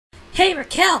Hey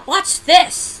Raquelle, watch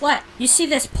this! What, you see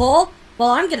this pole? Well,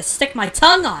 I'm gonna stick my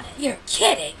tongue on it. You're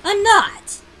kidding. I'm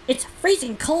not. It's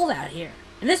freezing cold out here,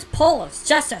 and this pole is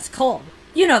just as cold.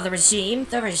 You know the regime.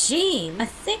 The regime? I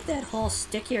think that whole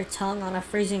stick your tongue on a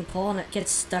freezing pole and it gets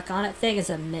stuck on it thing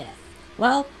is a myth.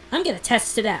 Well, I'm gonna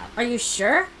test it out. Are you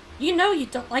sure? You know you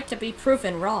don't like to be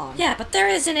proven wrong. Yeah, but there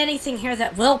isn't anything here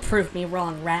that will prove me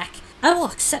wrong, Rack. I will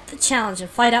accept the challenge and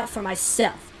fight out for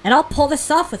myself. And I'll pull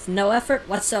this off with no effort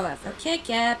whatsoever. Okay,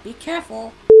 Gab, be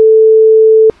careful.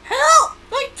 Help!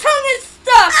 My tongue is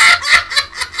stuck!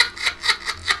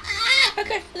 I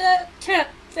guess that trip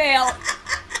failed.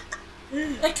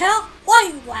 Raquelle, why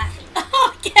are you laughing?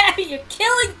 Oh, Gabby, you're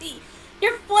killing me!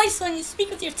 Your voice when you speak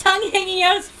with your tongue hanging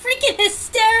out is freaking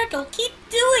hysterical. Keep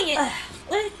doing it.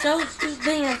 Let those two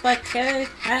things like Carrie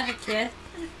Raquelle.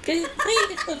 Can you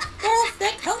please, with girl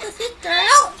thick, help us sister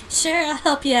out? Sure, I'll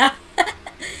help you out.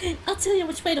 I'll tell you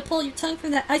which way to pull your tongue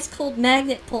from that ice-cold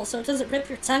magnet pull so it doesn't rip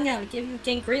your tongue out and give you a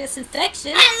gangrenous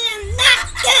infection. I am not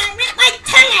gonna rip my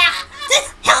tongue out!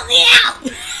 Just help me out!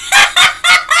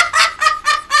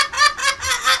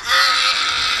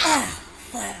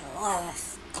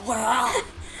 Squirrel.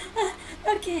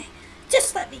 Okay,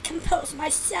 just let me compose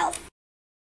myself.